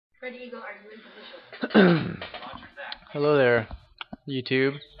Hello there,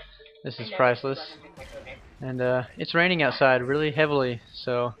 YouTube. This is Priceless, and it's raining outside really heavily,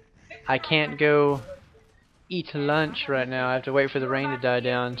 so I can't go eat lunch right now. I have to wait for the rain to die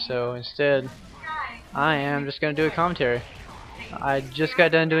down, so instead I am just going to do a commentary. I just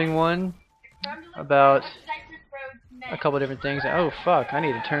got done doing one about a couple different things. Oh fuck, I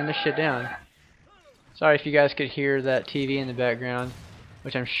need to turn this shit down. Sorry if you guys could hear that TV in the background,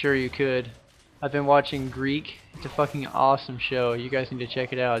 which I'm sure you could. I've been watching Greek. It's a fucking awesome show. You guys need to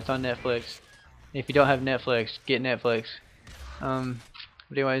check it out. It's on Netflix. If you don't have Netflix, get Netflix. But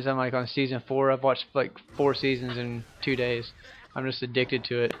anyways, I'm like on season 4. I've watched like 4 seasons in 2 days. I'm just addicted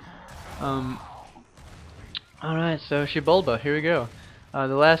to it. Alright, so Shibulba, here we go. The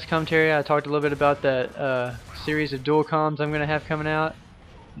last commentary I talked a little bit about that series of dual comms I'm gonna have coming out.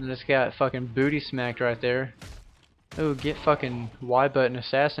 And this got fucking booty smacked right there. Oh, get fucking Y button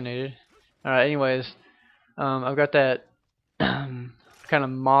assassinated. Alright, anyways, I've got that kind of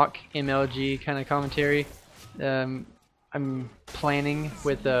mock MLG kind of commentary. I'm planning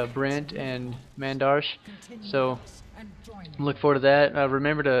with Brent and Mandarsh, so look forward to that.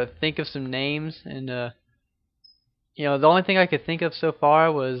 Remember to think of some names, and you know, the only thing I could think of so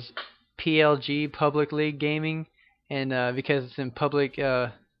far was PLG, Public League Gaming, and because it's in public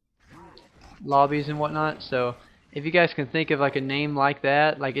lobbies and whatnot. So if you guys can think of like a name like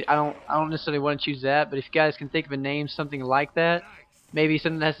that, like I don't necessarily want to choose that, but if you guys can think of a name something like that, maybe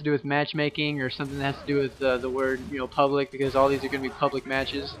something that has to do with matchmaking or something that has to do with the word, you know, public, because all these are going to be public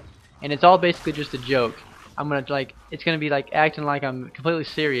matches, and it's all basically just a joke. I'm gonna it's gonna be like acting like I'm completely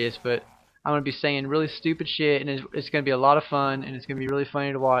serious, but I'm gonna be saying really stupid shit, and it's gonna be a lot of fun, and it's gonna be really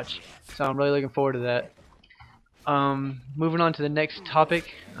funny to watch. So I'm really looking forward to that. Moving on to the next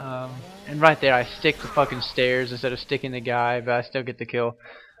topic, and right there I stick the fucking stairs instead of sticking the guy, but I still get the kill.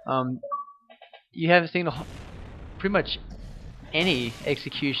 You haven't seen pretty much any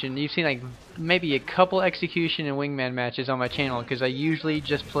execution. You've seen like maybe a couple execution and wingman matches on my channel, because I usually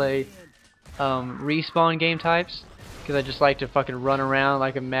just play respawn game types, because I just like to fucking run around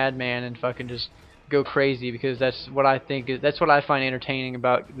like a madman and fucking just go crazy, because that's what I think that's what I find entertaining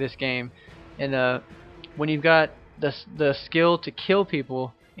about this game. And when you've got the skill to kill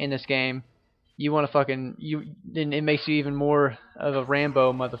people in this game, you want to fucking then it makes you even more of a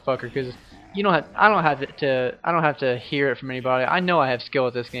Rambo motherfucker, because you don't have I don't have to hear it from anybody. I know I have skill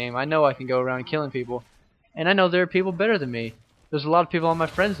at this game. I know I can go around killing people, and I know there are people better than me. There's a lot of people on my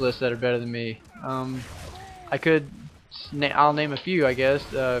friends list that are better than me. I'll name a few, I guess.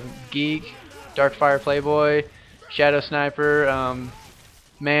 Geek, Darkfire Playboy, Shadow Sniper,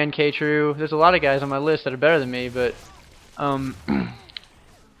 Man K-True. There's a lot of guys on my list that are better than me, but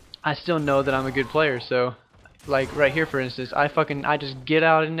I still know that I'm a good player. So, like right here, for instance, I just get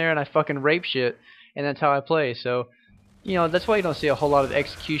out in there and I fucking rape shit, and that's how I play. So, you know, that's why you don't see a whole lot of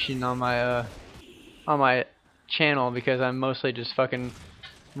execution on my channel, because I'm mostly just fucking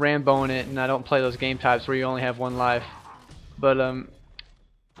Ramboing it, and I don't play those game types where you only have one life. But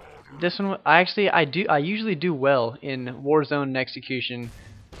this one I usually do well in Warzone and execution,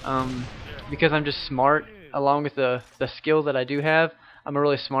 because I'm just smart, along with the skill that I do have. I'm a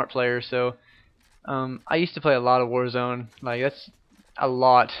really smart player, so I used to play a lot of Warzone. Like, that's a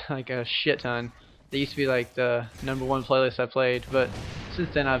lot, like a shit ton. They used to be like the #1 playlist I played, but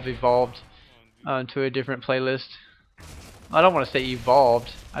since then I've evolved to a different playlist. I don't want to say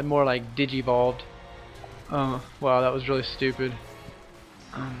evolved, I'm more like digivolved. Wow, that was really stupid.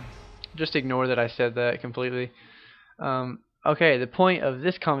 Just ignore that I said that completely. Okay, the point of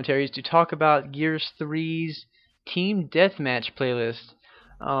this commentary is to talk about Gears 3's Team Deathmatch playlist.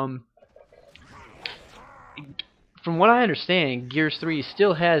 From what I understand, Gears 3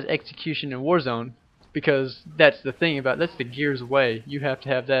 still has execution in Warzone, because that's the thing that's the Gears way. You have to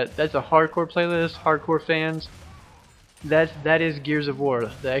have that. That's a hardcore playlist, hardcore fans. That is Gears of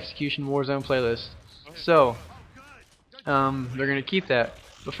War, the execution Warzone playlist. So they're gonna keep that,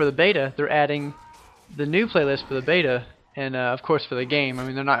 but for the beta, they're adding the new playlist for the beta, and of course for the game. I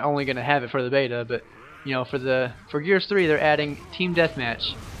mean, they're not only gonna have it for the beta, but you know, for Gears 3, they're adding Team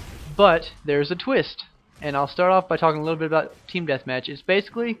Deathmatch. But there's a twist, and I'll start off by talking a little bit about Team Deathmatch. It's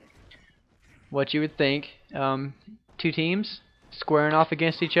basically what you would think: 2 teams squaring off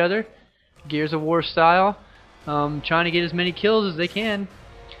against each other, Gears of War style, trying to get as many kills as they can,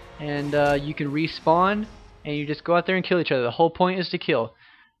 and you can respawn, and you just go out there and kill each other. The whole point is to kill.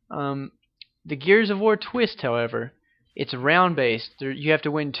 The Gears of War twist, however, it's round based. You have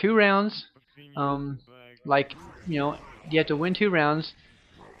to win 2 rounds. Like, you know, you have to win 2 rounds,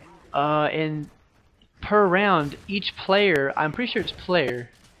 and per round, each player, I'm pretty sure it's player,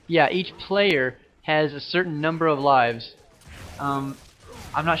 yeah, each player has a certain number of lives. Um,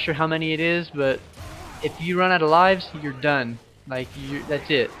 I'm not sure how many it is, but if you run out of lives, you're done. Like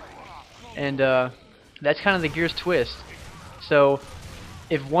that's it. And that's kind of the Gears twist. So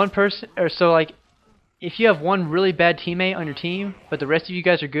if one person, or so like, if you have one really bad teammate on your team, but the rest of you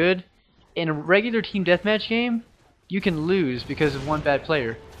guys are good, in a regular team deathmatch game, you can lose because of one bad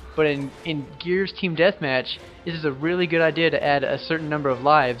player. But in Gears Team Deathmatch, this is a really good idea to add a certain number of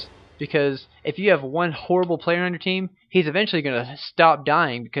lives, because if you have one horrible player on your team, he's eventually going to stop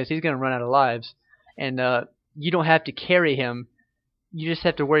dying because he's going to run out of lives. And you don't have to carry him. You just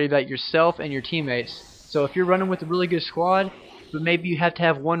have to worry about yourself and your teammates. So if you're running with a really good squad, but maybe you have to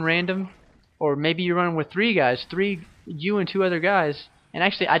have one random, or maybe you're running with three guys, you and two other guys. And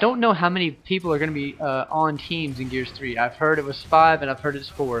actually, I don't know how many people are going to be on teams in Gears 3. I've heard it was 5, and I've heard it's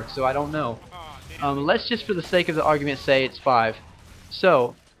 4, so I don't know. Let's just, for the sake of the argument, say it's 5.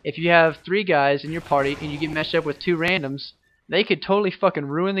 So, if you have 3 guys in your party and you get matched up with 2 randoms, they could totally fucking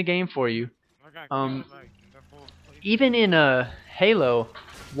ruin the game for you. Even in Halo,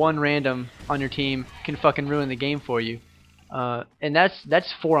 one random on your team can fucking ruin the game for you. And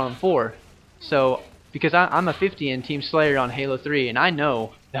that's 4 on 4. So, because I'm a 50 in Team Slayer on Halo 3, and I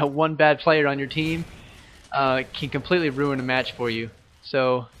know that one bad player on your team can completely ruin a match for you.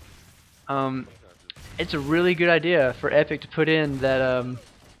 So, it's a really good idea for Epic to put in that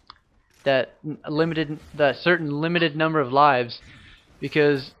certain limited number of lives,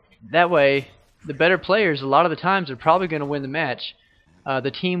 because that way the better players a lot of the times are probably going to win the match.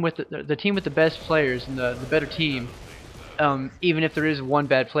 The team with the best players and the better team, even if there is one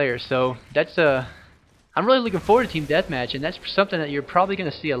bad player. So that's I'm really looking forward to Team Deathmatch, and that's something that you're probably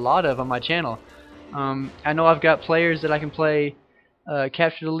going to see a lot of on my channel. I know I've got players that I can play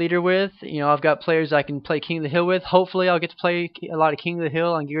Capture the Leader with. You know, I've got players I can play King of the Hill with. Hopefully I'll get to play a lot of King of the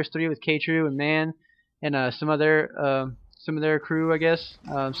Hill on Gears 3 with K-True and Man, and some of their crew, I guess.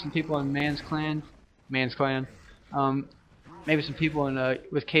 Some people in Man's Clan. Maybe some people in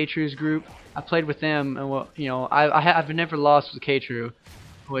with K-True's group. I played with them, and well, you know, I've never lost with K-True,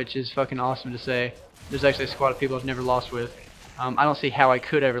 which is fucking awesome to say. There's actually a squad of people I've never lost with. I don't see how I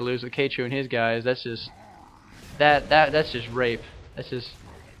could ever lose with K-True and his guys. That's just that's just rape. That's just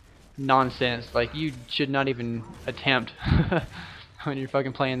nonsense. Like, you should not even attempt when you're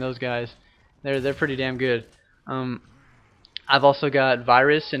fucking playing those guys. They're pretty damn good. I've also got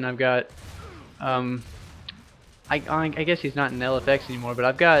Virus, and I've got I guess he's not in LFX anymore, but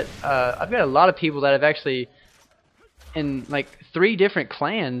I've got a lot of people that have actually in like 3 different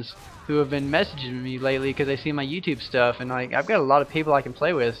clans who have been messaging me lately because they see my YouTube stuff, and like I've got a lot of people I can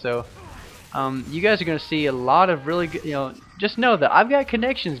play with. So you guys are going to see a lot of really good, you know, just know that I've got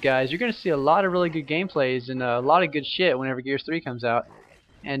connections, guys. You're going to see a lot of really good gameplays and a lot of good shit whenever Gears 3 comes out.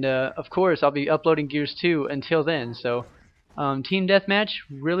 And of course, I'll be uploading Gears 2 until then. So Team Deathmatch,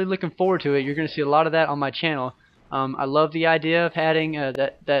 really looking forward to it. You're going to see a lot of that on my channel. I love the idea of adding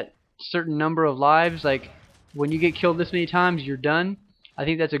that certain number of lives. Like, when you get killed this many times, you're done. I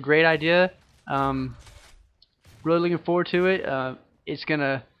think that's a great idea. Really looking forward to it. It's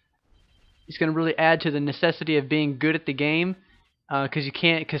gonna really add to the necessity of being good at the game,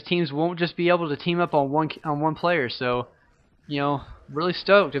 because teams won't just be able to team up on one player. So, you know, really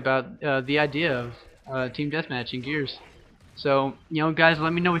stoked about the idea of Team Deathmatch in Gears. So, you know, guys,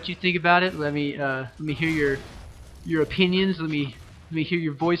 let me know what you think about it. Let me hear your opinions. Let me hear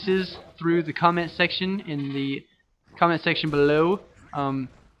your voices through the comment section in the comment section below.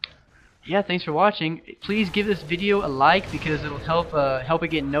 Yeah, thanks for watching. Please give this video a like, because it'll help it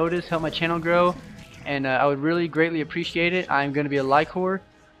get noticed, help my channel grow, and I would really greatly appreciate it. I'm going to be a like whore.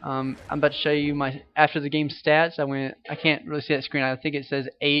 I'm about to show you my after the game stats. I can't really see that screen. I think it says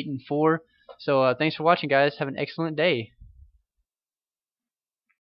 8 and 4. So thanks for watching, guys. Have an excellent day.